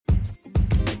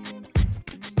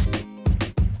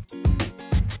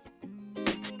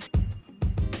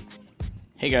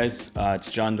Hey guys, it's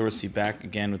John Dorsey back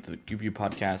again with the GoopU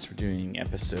podcast. We're doing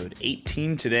episode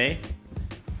 18 today.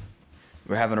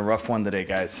 We're having a rough one today,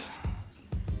 guys.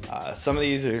 Some of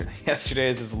these are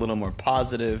yesterday's is a little more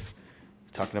positive,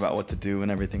 talking about what to do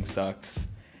when everything sucks.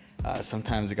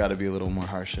 Sometimes it got to be a little more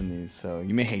harsh in these, so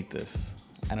you may hate this.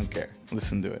 I don't care.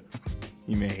 Listen to it.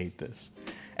 You may hate this.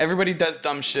 Everybody does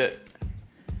dumb shit.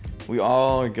 We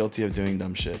all are guilty of doing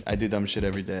dumb shit. I do dumb shit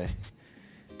every day.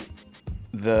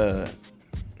 The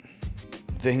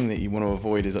thing that you want to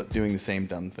avoid is doing the same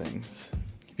dumb things.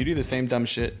 If you do the same dumb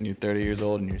shit and you're 30 years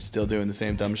old and you're still doing the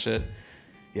same dumb shit,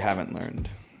 you haven't learned.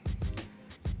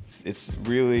 It's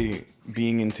really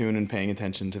being in tune and paying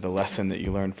attention to the lesson that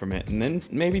you learned from it, and then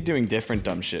maybe doing different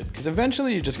dumb shit, because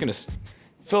eventually you're just going to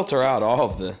filter out all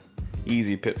of the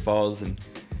easy pitfalls and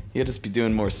you'll just be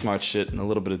doing more smart shit and a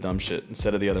little bit of dumb shit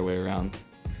instead of the other way around.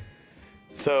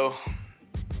 So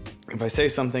if I say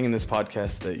something in this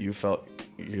podcast that you felt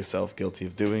yourself guilty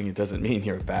of doing, it doesn't mean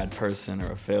you're a bad person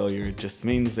or a failure. It just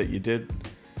means that you did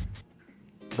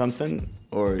something,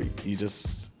 or you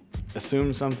just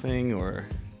assumed something, or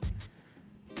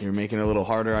you're making it a little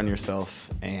harder on yourself,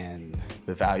 and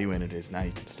the value in it is now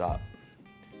you can stop.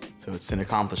 So it's an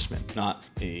accomplishment, not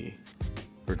a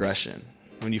regression.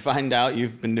 When you find out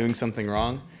you've been doing something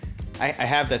wrong, I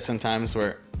have that sometimes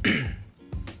where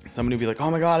somebody will be like,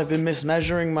 oh my God, I've been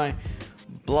mismeasuring my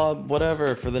blah,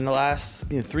 whatever for the last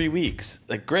 3 weeks.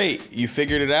 Like, great, you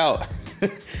figured it out.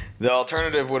 The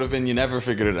alternative would have been you never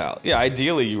figured it out. Yeah,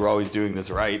 ideally you were always doing this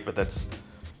right, but that's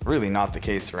really not the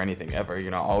case for anything ever.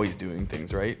 You're not always doing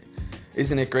things right.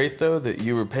 Isn't it great though that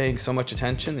you were paying so much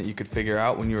attention that you could figure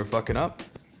out when you were fucking up?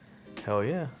 Hell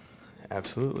yeah,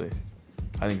 absolutely.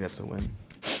 I think that's a win.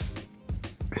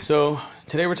 So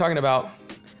today we're talking about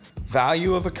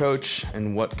value of a coach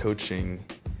and what coaching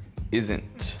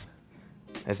isn't.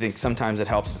 I think sometimes it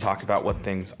helps to talk about what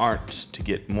things aren't to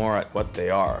get more at what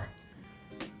they are.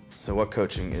 So what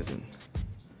coaching isn't.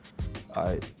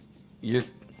 Your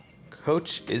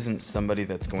coach isn't somebody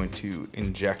that's going to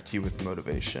inject you with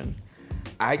motivation.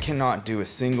 I cannot do a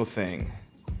single thing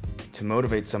to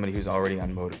motivate somebody who's already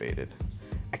unmotivated.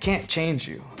 I can't change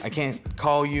you. I can't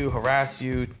call you, harass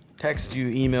you, text you,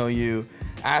 email you,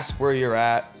 ask where you're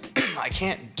at. I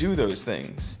can't do those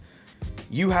things.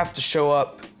 You have to show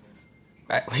up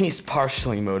at least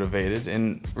partially motivated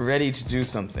and ready to do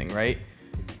something, right?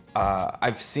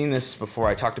 I've seen this before.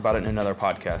 I talked about it in another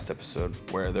podcast episode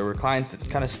where there were clients that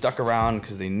kind of stuck around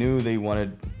because they knew they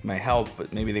wanted my help,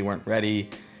 but maybe they weren't ready.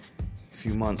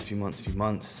 Few months.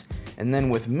 And then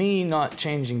with me not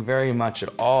changing very much at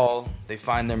all, they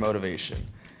find their motivation.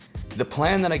 The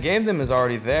plan that I gave them is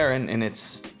already there, and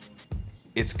it's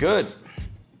good.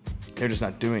 They're just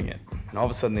not doing it. And all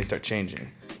of a sudden they start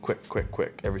changing.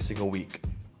 Quick, every single week.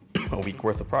 A week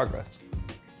worth of progress.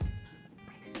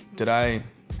 Did I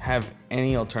have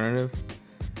any alternative?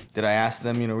 Did I ask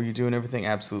them, were you doing everything?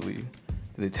 Absolutely. Did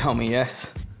they tell me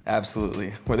yes?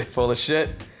 Absolutely. Were they full of shit?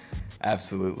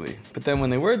 Absolutely. But then when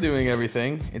they were doing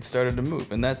everything, it started to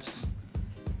move, and that's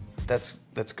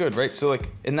good, right? So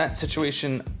like in that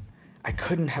situation, I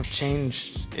couldn't have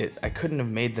changed it. I couldn't have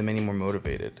made them any more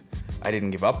motivated. I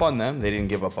didn't give up on them. They didn't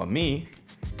give up on me.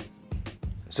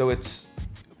 So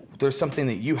there's something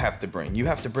that you have to bring. You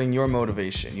have to bring your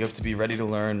motivation. You have to be ready to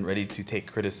learn, ready to take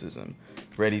criticism,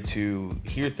 ready to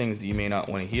hear things that you may not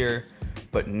want to hear,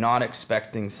 but not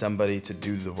expecting somebody to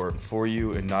do the work for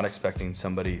you and not expecting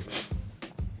somebody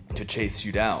to chase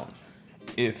you down.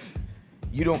 If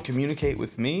you don't communicate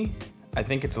with me, I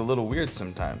think it's a little weird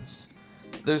sometimes.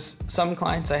 There's some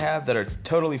clients I have that are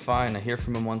totally fine. I hear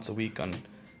from them once a week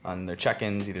on their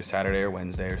check-ins, either Saturday or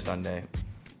Wednesday or Sunday.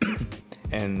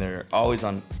 And they're always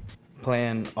on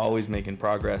plan, always making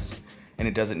progress, and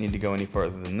it doesn't need to go any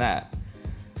further than that.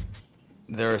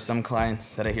 There are some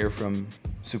clients that I hear from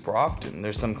super often.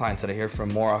 There's some clients that I hear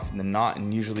from more often than not,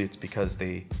 and usually it's because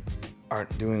they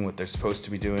aren't doing what they're supposed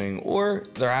to be doing, or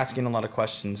they're asking a lot of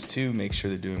questions to make sure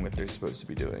they're doing what they're supposed to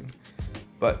be doing.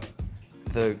 But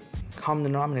the common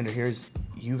denominator here is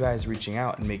you guys reaching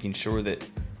out and making sure that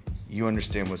you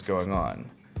understand what's going on.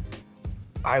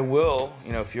 I will,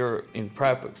 if you're in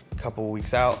prep a couple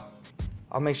weeks out,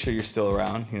 I'll make sure you're still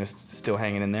around, still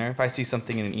hanging in there. If I see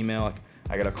something in an email, like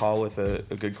I got a call with a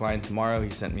good client tomorrow.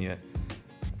 He sent me a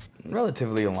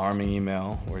relatively alarming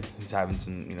email where he's having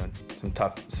some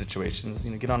tough situations.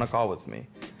 Get on a call with me.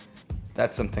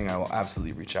 That's something I will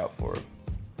absolutely reach out for.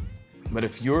 But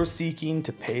if you're seeking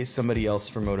to pay somebody else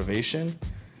for motivation,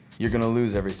 you're gonna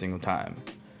lose every single time.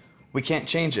 We can't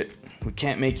change it. We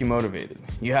can't make you motivated.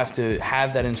 You have to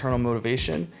have that internal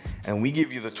motivation, and we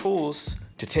give you the tools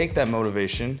to take that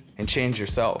motivation and change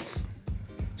yourself.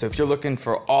 So if you're looking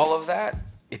for all of that,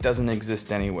 it doesn't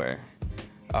exist anywhere.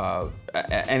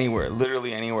 Anywhere,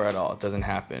 literally anywhere at all. It doesn't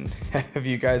happen. Have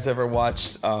you guys ever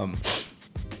watched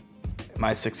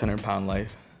My 600 Pound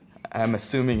Life? I'm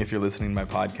assuming if you're listening to my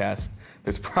podcast,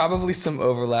 there's probably some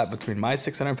overlap between My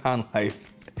 600 Pound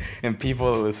Life and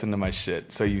people that listen to my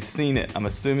shit. So you've seen it. I'm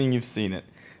assuming you've seen it.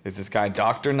 There's this guy,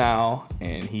 Dr. Now,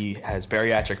 and he has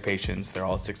bariatric patients. They're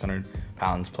all 600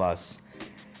 pounds plus.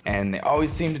 And they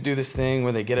always seem to do this thing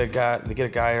where they get a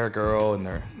guy or a girl, and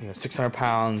they're 600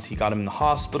 pounds. He got him in the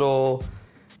hospital.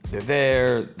 They're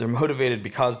there. They're motivated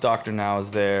because Dr. Now is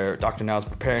there. Dr. Now is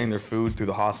preparing their food through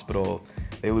the hospital.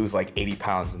 They lose like 80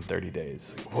 pounds in 30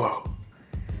 days. Whoa.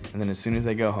 And then as soon as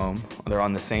they go home, they're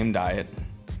on the same diet,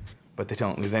 but they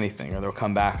don't lose anything, or they'll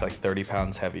come back like 30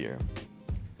 pounds heavier.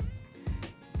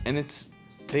 And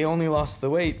they only lost the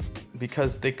weight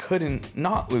because they couldn't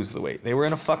not lose the weight. They were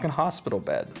in a fucking hospital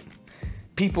bed.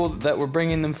 People that were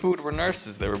bringing them food were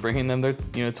nurses. They were bringing them their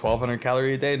 1,200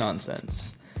 calorie a day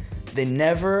nonsense. They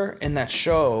never in that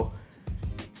show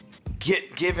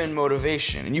get given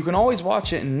motivation. And you can always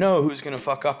watch it and know who's gonna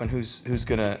fuck up and who's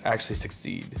gonna actually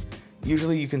succeed.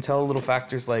 Usually you can tell little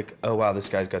factors like, oh wow, this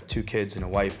guy's got 2 kids and a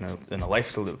wife and a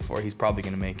life to live for. He's probably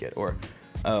gonna make it. Or,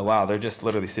 oh wow, they're just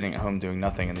literally sitting at home doing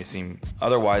nothing and they seem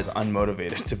otherwise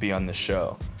unmotivated to be on this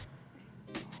show.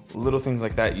 Little things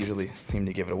like that usually seem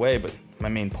to give it away, but my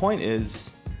main point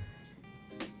is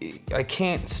I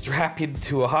can't strap you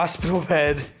to a hospital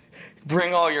bed,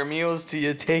 bring all your meals to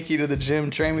you, take you to the gym,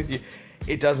 train with you.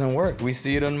 It doesn't work. We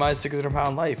see it in My 600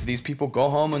 Pound Life. These people go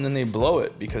home and then they blow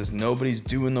it because nobody's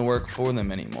doing the work for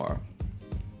them anymore.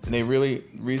 They really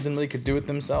reasonably could do it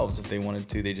themselves if they wanted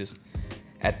to. They just,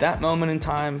 at that moment in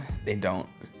time, they don't.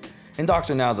 And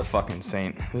Dr. Now's a fucking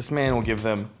saint. This man will give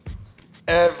them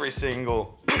every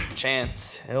single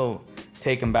chance. He'll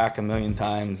take them back a million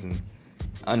times, and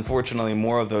unfortunately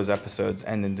more of those episodes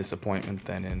end in disappointment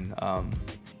than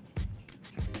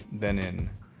in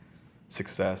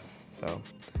success. So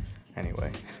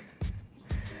anyway,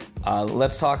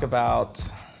 let's talk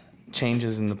about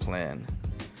changes in the plan.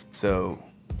 So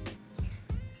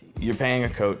you're paying a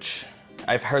coach.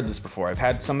 I've heard this before. I've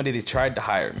had somebody that tried to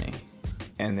hire me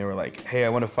and they were like, hey, I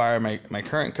want to fire my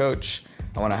current coach.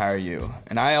 I want to hire you.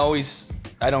 And I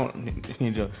don't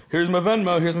need to, here's my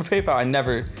Venmo, here's my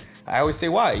PayPal. I always say,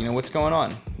 why? What's going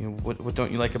on? What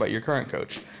don't you like about your current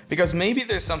coach? Because maybe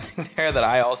there's something there that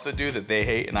I also do that they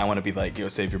hate and I want to be like,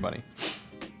 save your money.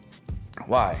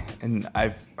 Why? And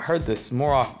I've heard this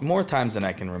more times than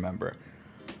I can remember.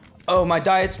 Oh, my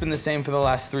diet's been the same for the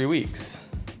last 3 weeks.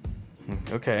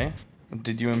 Okay.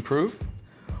 Did you improve?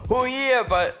 Oh yeah,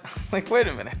 but wait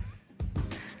a minute.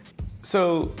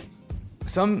 So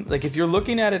if you're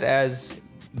looking at it as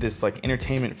this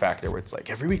entertainment factor where it's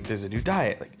every week there's a new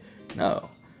diet, no.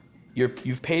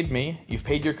 You've paid me, you've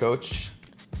paid your coach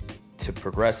to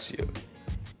progress you.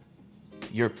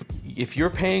 If you're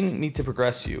paying me to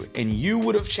progress you and you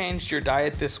would have changed your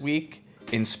diet this week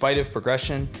in spite of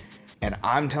progression, and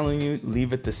I'm telling you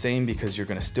leave it the same because you're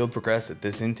gonna still progress at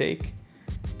this intake,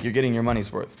 you're getting your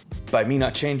money's worth by me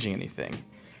not changing anything.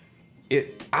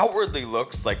 It outwardly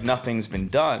looks like nothing's been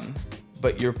done,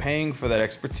 but you're paying for that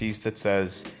expertise that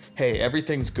says, hey,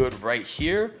 everything's good right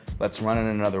here, let's run it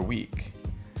another week.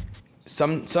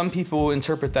 Some people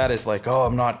interpret that as oh,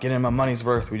 I'm not getting my money's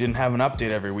worth, we didn't have an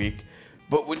update every week.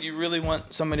 But would you really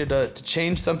want somebody to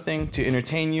change something to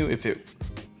entertain you if it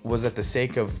was at the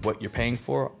sake of what you're paying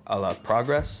for, a la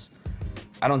progress?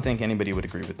 I don't think anybody would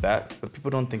agree with that, but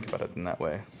people don't think about it in that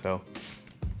way. So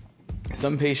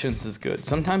some patience is good.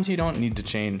 Sometimes you don't need to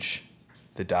change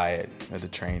the diet or the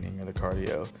training or the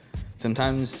cardio.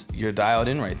 Sometimes you're dialed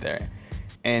in right there.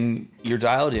 And you're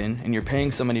dialed in and you're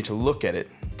paying somebody to look at it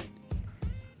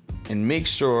and make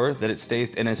sure that it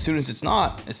stays. And as soon as it's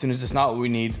not what we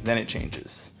need, then it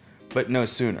changes. But no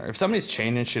sooner. If somebody's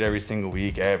changing shit every single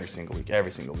week,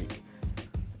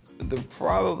 they're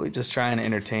probably just trying to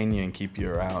entertain you and keep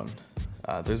you around.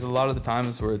 There's a lot of the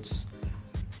times where it's,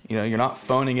 you're not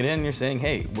phoning it in. You're saying,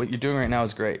 hey, what you're doing right now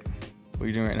is great. What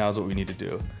you're doing right now is what we need to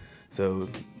do. So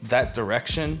that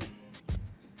direction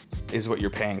is what you're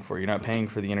paying for. You're not paying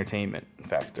for the entertainment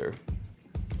factor.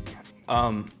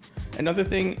 Another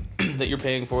thing that you're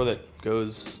paying for that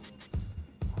goes,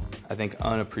 I think,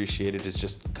 unappreciated is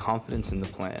just confidence in the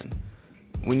plan.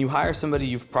 When you hire somebody,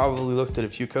 you've probably looked at a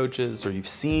few coaches or you've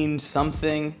seen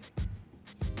something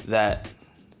that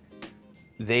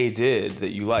they did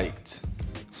that you liked,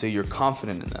 so you're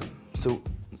confident in them. So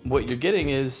what you're getting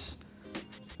is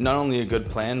not only a good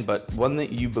plan, but one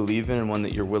that you believe in and one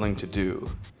that you're willing to do.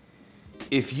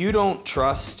 if you don't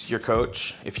trust your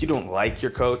coach, if you don't like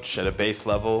your coach at a base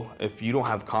level, if you don't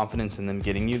have confidence in them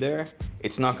getting you there,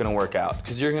 it's not going to work out,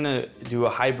 because you're going to do a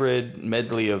hybrid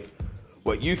medley of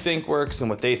what you think works and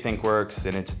what they think works,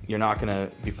 and you're not going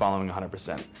to be following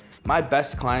 100%. My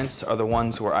best clients are the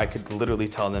ones where I could literally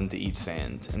tell them to eat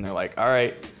sand, and they're like, all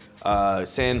right,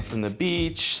 sand from the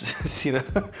beach, you know,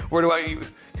 where do I,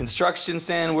 construction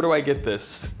sand, where do I get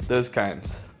this? Those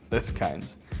kinds,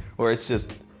 where it's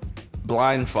just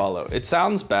blind follow. It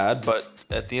sounds bad, but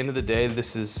at the end of the day,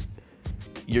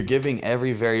 you're giving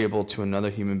every variable to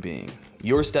another human being.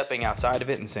 You're stepping outside of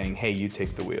it and saying, hey, you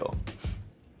take the wheel.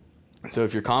 So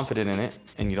if you're confident in it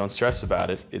and you don't stress about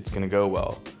it, it's going to go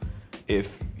well.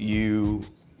 If you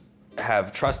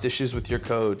have trust issues with your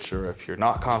coach, or if you're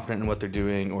not confident in what they're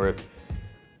doing, or if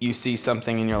you see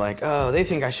something and you're like, oh, they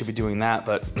think I should be doing that,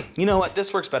 but you know what,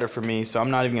 this works better for me, so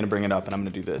I'm not even going to bring it up and I'm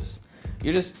going to do this.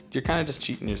 You're kind of just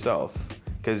cheating yourself,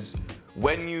 because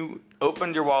when you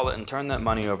opened your wallet and turned that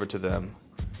money over to them,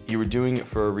 you were doing it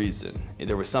for a reason.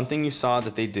 There was something you saw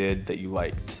that they did that you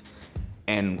liked,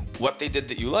 and what they did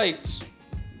that you liked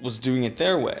was doing it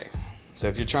their way. So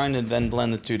if you're trying to then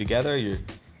blend the two together, you're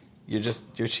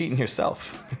cheating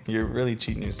yourself. You're really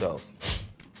cheating yourself.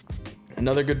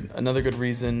 Another good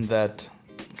reason that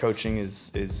coaching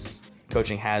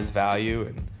has value,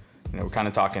 and you know, we're kind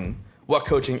of talking what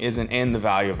coaching isn't and the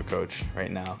value of a coach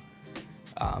right now.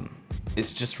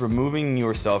 It's just removing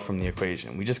yourself from the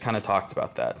equation. We just kind of talked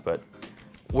about that, but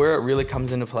where it really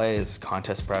comes into play is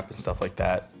contest prep and stuff like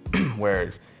that,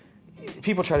 where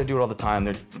people try to do it all the time.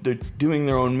 They're doing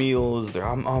their own meals.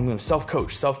 I'm gonna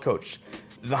self-coach.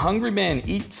 The hungry man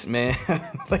eats, man.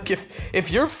 Like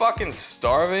if you're fucking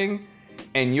starving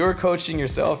and you're coaching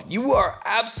yourself, you are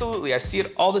absolutely, I see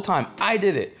it all the time. I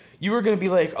did it. You are gonna be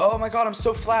like, oh my God, I'm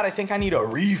so flat, I think I need a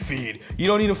refeed. You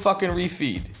don't need a fucking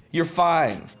refeed. You're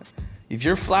fine. If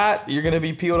you're flat, you're gonna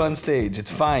be peeled on stage. It's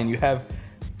fine. You have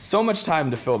so much time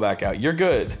to fill back out. You're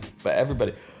good. But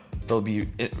everybody, they'll be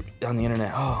on the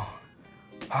internet, oh,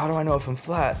 how do I know if I'm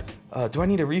flat? Do I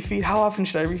need a refeed? How often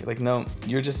should I refeed? Like, no,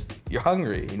 you're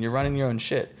hungry and you're running your own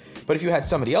shit. But if you had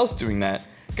somebody else doing that,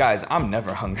 guys, I'm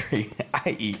never hungry.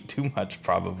 I eat too much,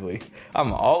 probably.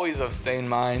 I'm always of sane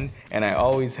mind, and I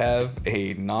always have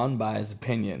a non-biased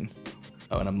opinion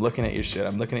when I'm looking at your shit.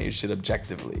 I'm looking at your shit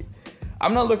objectively.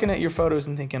 I'm not looking at your photos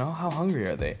and thinking, oh, how hungry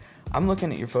are they? I'm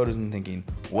looking at your photos and thinking,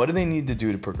 what do they need to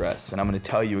do to progress? And I'm going to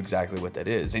tell you exactly what that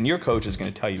is. And your coach is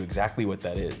going to tell you exactly what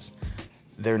that is.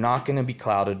 They're not going to be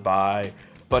clouded by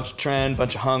a bunch of trend,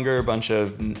 bunch of hunger, bunch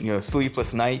of, you know,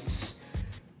 sleepless nights.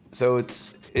 So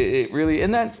it really,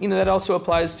 and that, you know, that also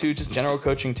applies to just general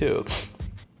coaching too.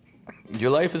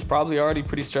 Your life is probably already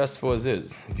pretty stressful as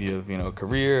is. If you have, you know, a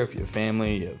career, if you have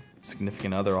family, you have a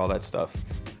significant other, all that stuff.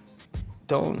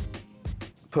 Don't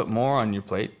put more on your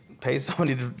plate. Pay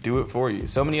somebody to do it for you.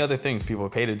 So many other things people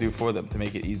pay to do for them to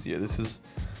make it easier. This is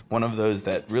one of those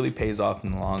that really pays off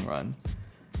in the long run.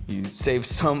 You save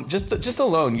just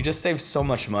alone, you just save so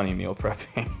much money meal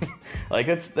prepping. Like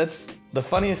that's the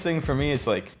funniest thing for me is,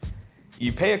 like,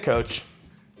 you pay a coach,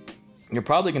 you're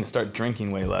probably gonna start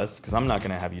drinking way less, because I'm not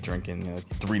gonna have you drinking, you know,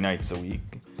 3 nights a week,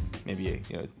 maybe,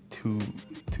 you know, two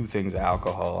things of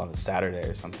alcohol on a Saturday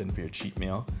or something for your cheat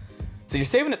meal. So you're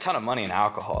saving a ton of money in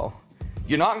alcohol.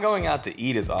 You're not going out to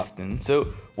eat as often. So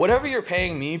whatever you're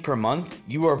paying me per month,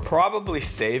 you are probably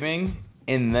saving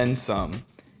and then some,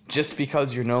 just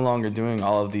because you're no longer doing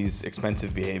all of these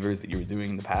expensive behaviors that you were doing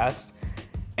in the past.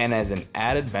 And as an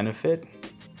added benefit,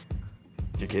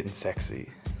 you're getting sexy.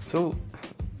 So,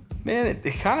 man,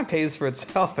 it kind of pays for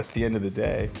itself at the end of the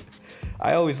day.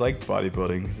 I always liked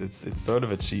bodybuilding because it's sort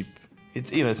of a cheap,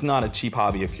 it's not a cheap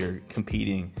hobby if you're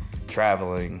competing,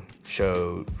 traveling,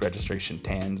 show, registration,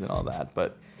 tans, and all that.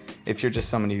 But if you're just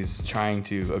somebody who's trying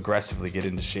to aggressively get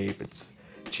into shape, it's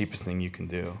the cheapest thing you can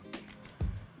do.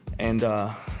 And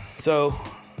so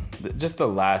just the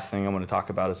last thing I want to talk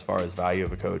about as far as value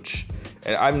of a coach,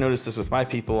 and I've noticed this with my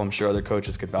people, I'm sure other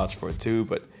coaches could vouch for it too,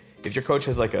 but if your coach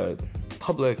has like a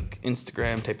public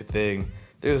Instagram type of thing,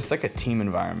 there's like a team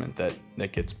environment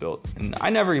that gets built. And I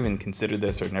never even considered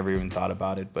this or never even thought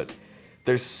about it, but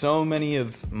there's so many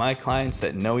of my clients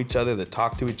that know each other, that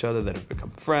talk to each other, that have become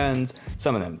friends.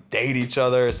 Some of them date each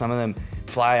other, some of them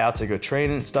fly out to go train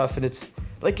and stuff, and it's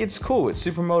cool, it's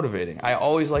super motivating. I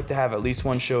always like to have at least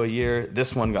one show a year.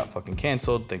 This one got fucking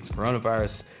canceled thanks to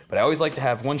coronavirus, but I always like to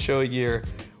have one show a year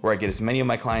where I get as many of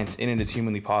my clients in it as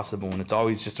humanly possible, and it's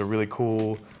always just a really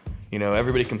cool, you know,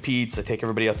 everybody competes, I take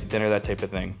everybody out to dinner, that type of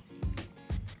thing.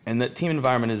 And that team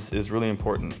environment is really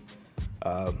important.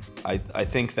 I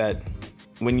think that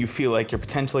when you feel like you're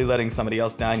potentially letting somebody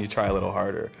else down, you try a little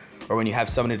harder. or when you have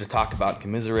somebody to talk about and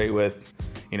commiserate with,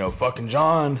 fucking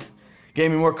John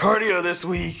gave me more cardio this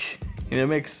week. It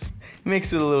makes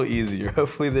it a little easier.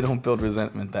 Hopefully they don't build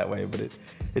resentment that way, but it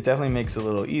definitely makes it a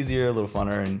little easier, a little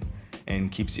funner,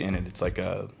 and keeps you in it. It's like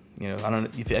I don't know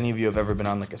if any of you have ever been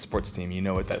on like a sports team, you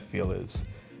know what that feel is,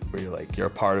 where you're a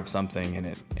part of something and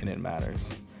it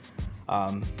matters.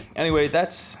 Anyway,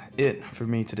 that's it for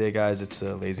me today, guys. It's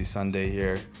a lazy Sunday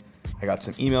here. I got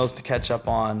some emails to catch up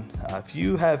on. If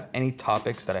you have any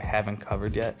topics that I haven't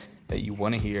covered yet that you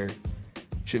want to hear,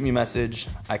 shoot me a message.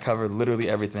 I cover literally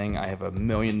everything. I have a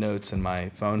million notes in my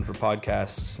phone for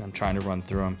podcasts. I'm trying to run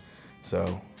through them.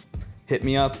 So hit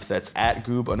me up. That's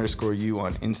 @goob_u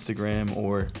on Instagram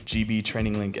or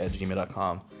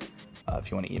gbtraininglink@gmail.com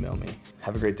if you want to email me.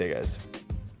 Have a great day, guys.